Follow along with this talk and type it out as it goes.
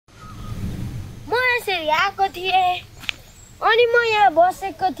आएको थिएँ अनि म यहाँ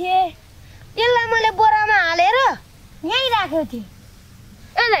बसेको थिएँ त्यसलाई मैले बोरामा हालेर यहीँ राखेको थिएँ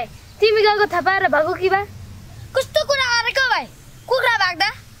ए तिमी गएको थाहा पाएर भएको कि बा कस्तो कुरा गरेको भाइ कुखुरा भाग्दा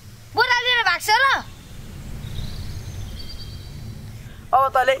बोरा लिएर भाग्छ र अब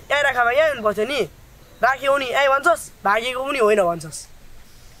तँले यहीँ राखेमा यहीँ हुनुपर्छ नि राख्यौ नि यहीँ भन्छस् भागेको पनि होइन भन्छस्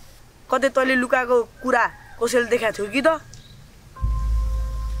कतै तैँले लुकाएको कुरा कसैले देखाएको थियो कि त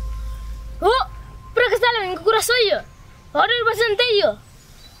हो प्रकाशले भनेको कुरा सही हो 100% त्यही हो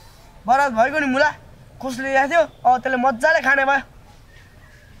बरात भएको नि मुला कसले ल्याएको थियो अब त्यसले मजाले खाने भयो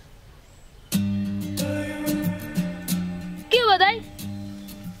के हो दाइ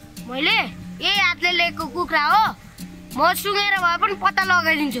मैले यही हातले ल्याएको कुखुरा हो म सुँगेर भए पनि पत्ता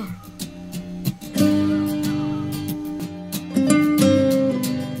लगाइदिन्छु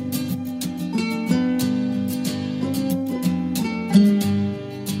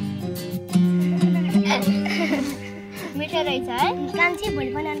मिठो रहेछ है कान्छी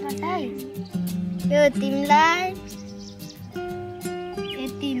भोलि बनाउनु पर्छ है यो तिमीलाई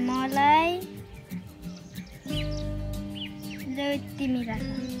यति मलाई तिमी राख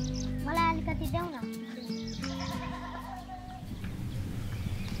मलाई अलिकति देऊ न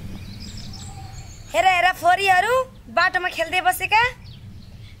हेर हेर फोरीहरू बाटोमा खेल्दै बसेका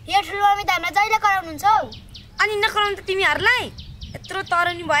यो ठुलो मम्मी त हामीलाई जहिले कराउनुहुन्छ हौ अनि नकराउनु त तिमीहरूलाई यत्रो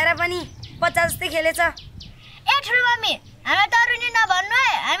तरुनी भएर पनि बच्चा जस्तै खेलेछ ए ठुलो मम्मी हामीलाई तरुनी नभन्नु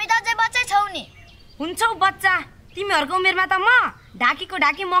है हामी त अझै बच्चै छौ नि हुन्छौ बच्चा तिमीहरूको उमेरमा त म ढाकीको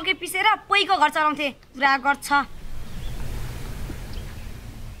ढाकी मकै पिसेर पोइको घर चलाउँथे पुरा गर्छ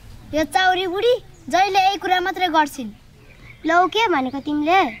यो चाउरी बुढी जहिले यही कुरा मात्रै गर्छिन् लौ के भनेको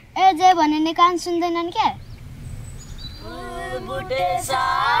तिमीले ए जे भने नि कान सुन्दैनन् के बुटे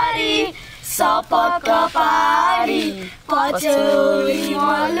सारी सपक पारी पछौरी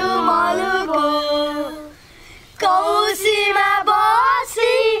मलु मलुको कौसीमा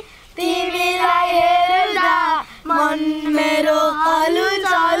बसी तिमीलाई हेर्दा मन मेरो हलु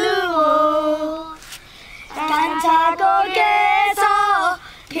चलु हो कान्छाको केस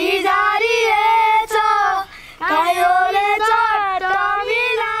फिजारी छ कायोले चट्ट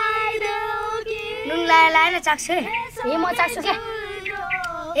मिलाइदेऊ कि नुन लाएर चाख्छु ए म चाख्छु के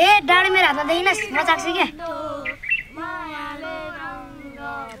ए डाँडे मेरो हातमा देखिनस् म चाख्छु के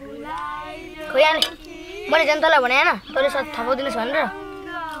खोयाले मैले जनतालाई भने हैन तैले साथ थपाउदिनस् भनेर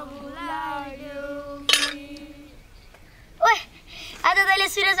ओइ आज तैले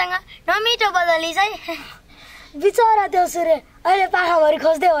सूर्यसँग नमिठो बदलिस् है बिचरा त्यो सूर्य अहिले पाखाभरि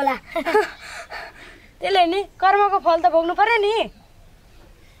खोज्दै होला त्यसले नि कर्मको फल त भोग्नु पर्यो नि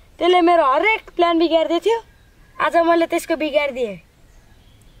त्यसले मेरो हरेक प्लान बिगार्दै थियो आज मैले त्यसको बिगार्दिएँ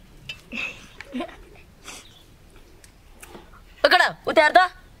ओकडा उतार त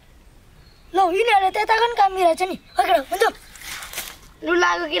ल यिनीहरूले त्यताको काम गरिरहेछ नि ओकडा हुन्छ लु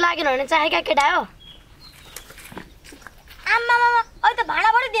लाग्यो कि लागेन भने चाहेका केटा हो आम्मा मामा अहिले त भाडा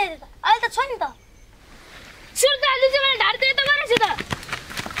बढी दिए त अहिले त छ नि त सुर्ता आलु चाहिँ मैले ढाड्दै त गरेछु त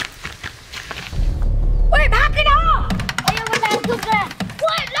ओइ भाग किन हो अयो म त चुप गर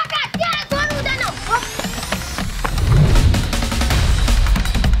ओइ लका त्यहाँ गर्नु हुँदैन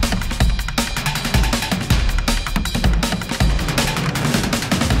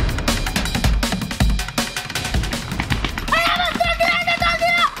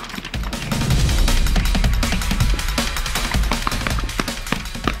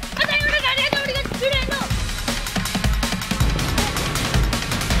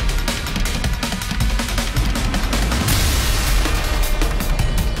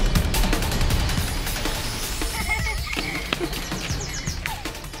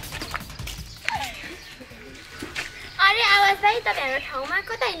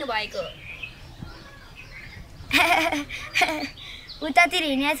उतातिर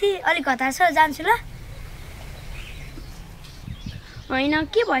हिँड्या थिएँ अलिक हतार छ जान्छु ल होइन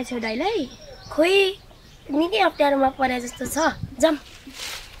के भएछ दाइलाई खोइ निकै अप्ठ्यारोमा परे जस्तो छ जाम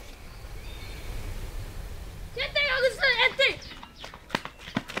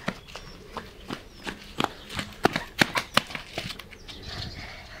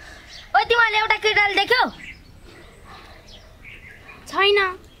ओ तिमीले एउटा केटाले देख्यौ छैन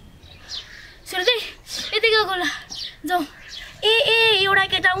सुर्दै यतिको गोला जाऊ ए एउटा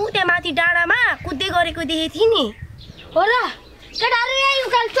केटा उ त्यहाँ माथि डाँडामा कुद्दै गरेको देखेको थिएँ नि हो र केटाहरू यही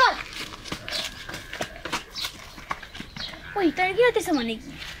उकाल चल ओइ तर के हो त्यसो भने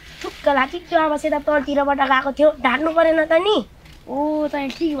ठुक्क लाग्यो त्यो आवाज यता तलतिरबाट गएको थियो ढाड्नु परेन त नि ओ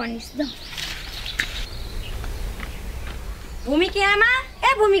तैँले ठिक भनिस् त भूमिकी आमा ए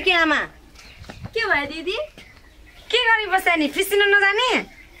भूमिकी आमा के भयो दिदी के गरी बस्या नि फिसिन नजाने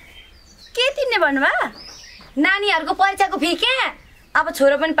के तिन्ने भन्नुभयो नानीहरूको परीक्षाको फी के अब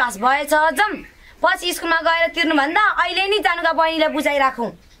छोरो पनि पास भएछ जम पछि स्कुलमा गएर तिर्नुभन्दा अहिले नै जानुका बहिनीलाई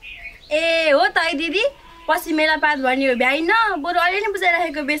बुझाइराखौँ ए हो त है दिदी पछि मेला पात भन्ने हो भ्याइन बरु अहिले नै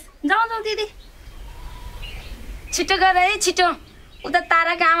बुझाइराखेको बेस जाउँ दिदी छिटो गर है छिटो उता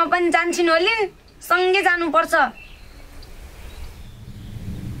ताराका आमा पनि जान्छन् होली सँगै जानुपर्छ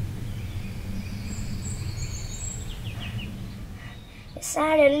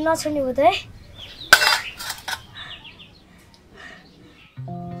साडीहरू नछुने हो त है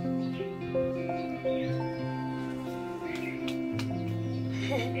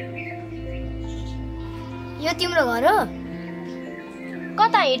यो तिम्रो घर हो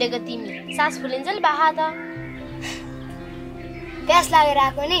कता हिँडेको तिमी सास फुलिन्जेल बाहा त प्यास लागेर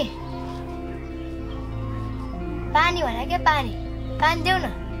आएको नि पानी भने के पानी देऊ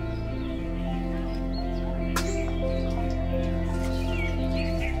न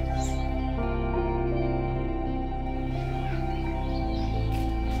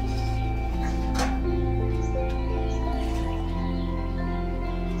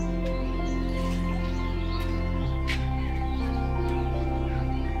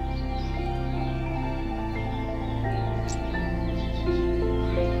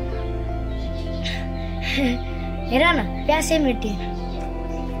हेर न प्यासै मेटिएन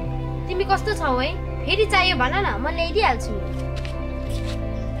तिमी कस्तो छौ है फेरि चाहियो भन न म ल्याइदिइहाल्छु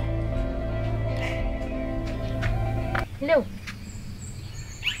ल्याउ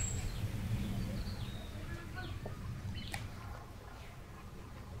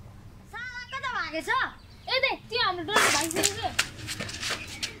साला कता भागेछ ए दे त्यो हाम्रो डोरी भागिसक्यो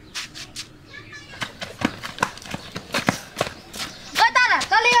कता र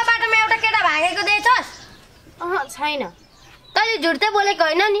तले यो बाटोमा एउटा केटा भागेको देख्छस् छैन तैले झुट बोलेको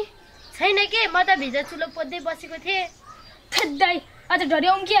होइन नि छैन के म त भिजा चुलो पोद्दै बसेको थिएँ दाइ अझ ढडी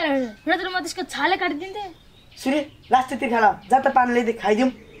उम्किएर नत्र म त्यसको छाले काटिदिन्थे सुरे लास्ट तिर्खाला जा त पानी ल्याइदे खाइदिउँ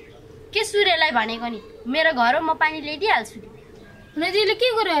के सूर्यलाई भनेको नि मेरो घर हो म पानी ल्याइदिइहाल्छु नदीले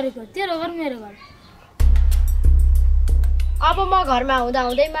के गरिरहेको तेरो घर मेरो घर अब म घरमा हुँदा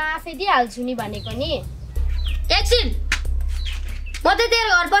हुँदै म आफै दिइहाल्छु नि भनेको नि एकछिन म त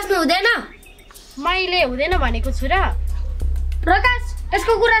तेरो घर पस्नु हुँदैन मैले हुँदैन भनेको छु र प्रकाश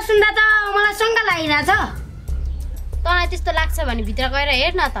यसको कुरा सुन्दा त मलाई शङ्का लागिरहेछ तँलाई त्यस्तो लाग्छ भने भित्र गएर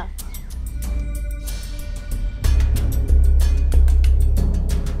हेर न त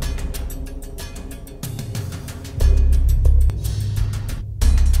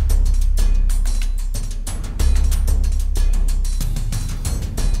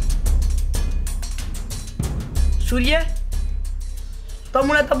सूर्य त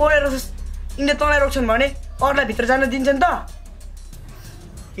मुला त बोलेर यिनले तँलाई रोक्छन् भने अरूलाई भित्र जान दिन्छन् त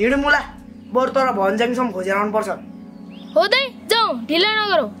हिँड मुला बरु तर भन्ज्याङसम्म खोजेर आउनुपर्छ हो दे जाउँ ढिलो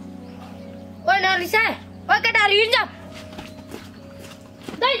नगरौ ओइ नलिसा ओइ केटाहरु हिँड्छ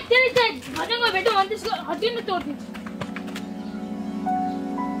दाइ त्यसले चाहिँ भन्ज्याङमा भेटौँ भने त्यसको हड्डी नै तोड्दिन्छ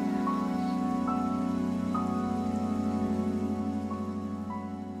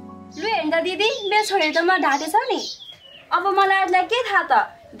लु हेर्दा दिदी मेरो छोरी त म ढाँटेछ नि अब मलाई आजलाई के थाहा त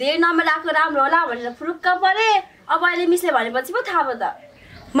धेरै नम्बर आएको राम्रो होला भनेर फुरुक्क परे अब अहिले मिसले भनेपछि पो थाहा भयो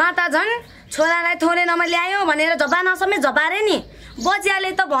त माता झन् छोरालाई थोरै नम्बर ल्यायो भनेर झपाना समेत झपारे नि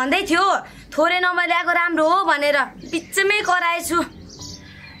बचियाले त भन्दै थियो थोरै नम्बर ल्याएको राम्रो हो भनेर बिचमै कराएछु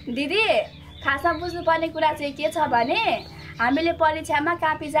दिदी खासमा बुझ्नुपर्ने कुरा चाहिँ के छ भने हामीले परीक्षामा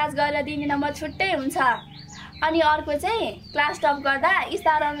कापी जाँच गरेर दिने नम्बर छुट्टै हुन्छ अनि अर्को चाहिँ क्लास टप गर्दा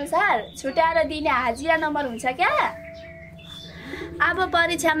स्तर अनुसार छुट्याएर दिने हाजिरा नम्बर हुन्छ क्या अब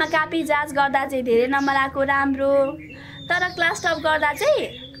परीक्षामा कापी जाँच गर्दा चाहिँ धेरै नम्बर आएको राम्रो तर क्लास टप गर्दा चाहिँ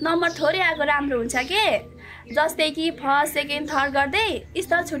नम्बर थोरै आएको राम्रो हुन्छ के जस्तै कि फर्स्ट सेकेन्ड थर्ड गर्दै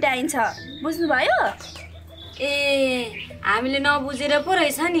स्तर छुट्याइन्छ बुझ्नुभयो ए हामीले नबुझेर पो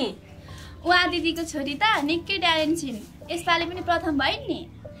रहेछ नि उहाँ दिदीको छोरी त निकै ट्यालेन्ट छिन् यसपालि पनि प्रथम भइन् नि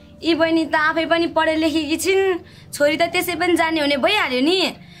यी बहिनी त आफै पनि पढे लेखेकी छिन् छोरी त त्यसै पनि जाने हुने भइहाल्यो नि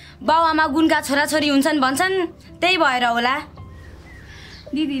बाउ आमा गुणका छोराछोरी हुन्छन् भन्छन् त्यही भएर होला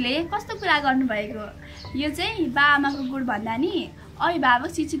दिदीले कस्तो कुरा गर्नुभएको यो चाहिँ बा आमाको गुण भन्दा नि अभिभावक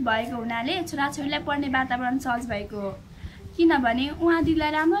शिक्षित भएको हुनाले छोराछोरीलाई पढ्ने वातावरण सहज भएको हो किनभने उहाँ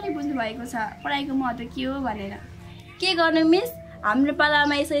दिदीलाई राम्ररी बुझ्नु भएको छ पढाइको महत्त्व के हो भनेर के गर्नु मिस हाम्रो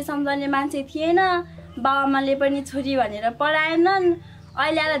पालामा यसरी सम्झाउने मान्छे थिएन बाबाआमाले पनि छोरी भनेर पढाएनन्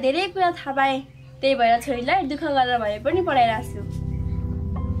अहिले आएर धेरै कुरा थाहा पाएँ त्यही भएर छोरीलाई दुःख गरेर भए पनि पढाइरहेको छु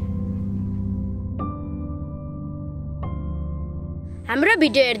हाम्रो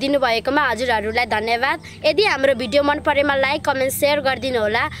भिडियो हेरिदिनु भएकोमा हजुरहरूलाई धन्यवाद। यदि हाम्रो भिडियो मन परेमा लाइक कमेन्ट सेयर गरिदिनु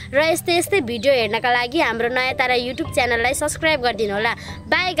होला र यस्तै भिडियो हेर्नका लागि हाम्रो नयाँ तारा युट्युब च्यानललाई सब्स्क्राइब गरिदिनु होला।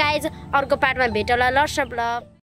 बाई गाइज, अर्को पार्टमा भेटौँला। Lots of love.